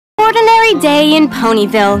ordinary day in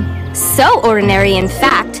Ponyville. So ordinary, in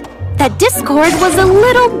fact, that Discord was a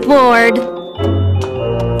little bored.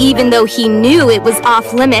 Even though he knew it was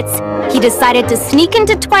off limits, he decided to sneak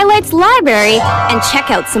into Twilight's library and check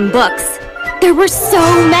out some books. There were so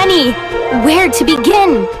many! Where to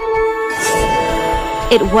begin?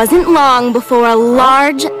 It wasn't long before a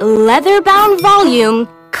large, leather-bound volume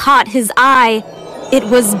caught his eye. It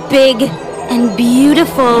was big and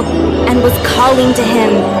beautiful and was calling to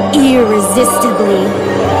him irresistibly.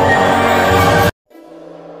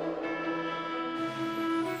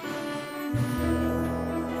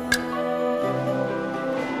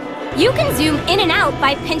 You can zoom in and out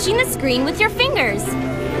by pinching the screen with your fingers.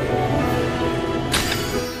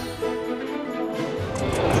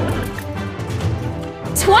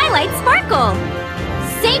 Twilight Sparkle!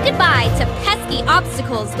 Say goodbye to pesky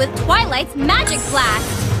obstacles with Twilight's Magic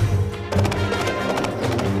Blast!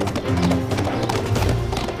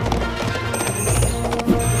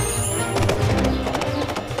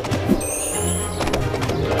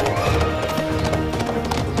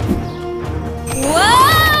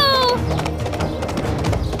 Whoa!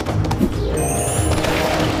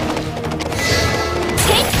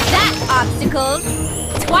 Take that, obstacles!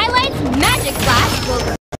 Twilight's Magic Blast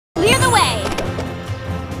will